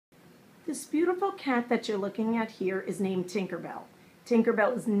This beautiful cat that you're looking at here is named Tinkerbell.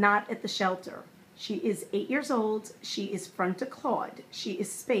 Tinkerbell is not at the shelter. She is 8 years old. She is front to clawed. She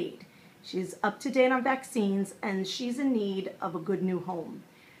is spayed. She's up to date on vaccines, and she's in need of a good new home.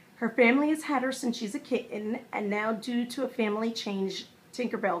 Her family has had her since she's a kitten, and now due to a family change,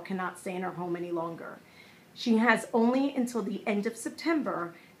 Tinkerbell cannot stay in her home any longer. She has only until the end of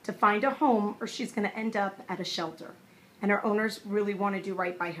September to find a home, or she's going to end up at a shelter. And her owners really want to do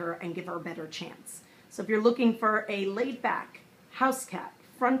right by her and give her a better chance. So if you're looking for a laid-back house cat,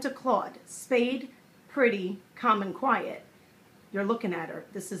 front to clawed, spayed, pretty, calm and quiet, you're looking at her.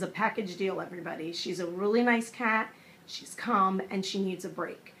 This is a package deal, everybody. She's a really nice cat, she's calm, and she needs a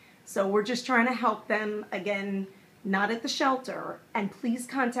break. So we're just trying to help them, again, not at the shelter, and please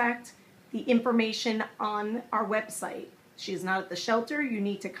contact the information on our website. She's not at the shelter. You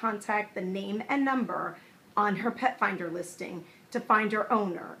need to contact the name and number on her pet finder listing to find her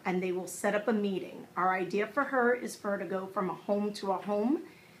owner, and they will set up a meeting. Our idea for her is for her to go from a home to a home,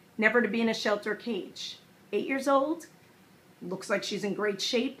 never to be in a shelter cage. 8 years old, looks like she's in great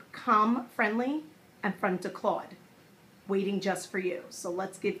shape, calm, friendly, and front to clawed, waiting just for you. So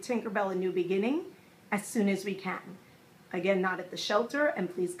let's give Tinkerbell a new beginning as soon as we can. Again, not at the shelter,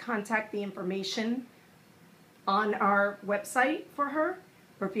 and please contact the information on our website for her,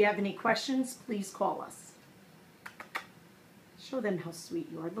 or if you have any questions, please call us. Show them how sweet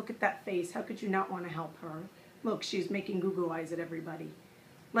you are. Look at that face. How could you not want to help her? Look, she's making goo-goo eyes at everybody.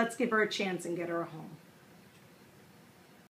 Let's give her a chance and get her a home.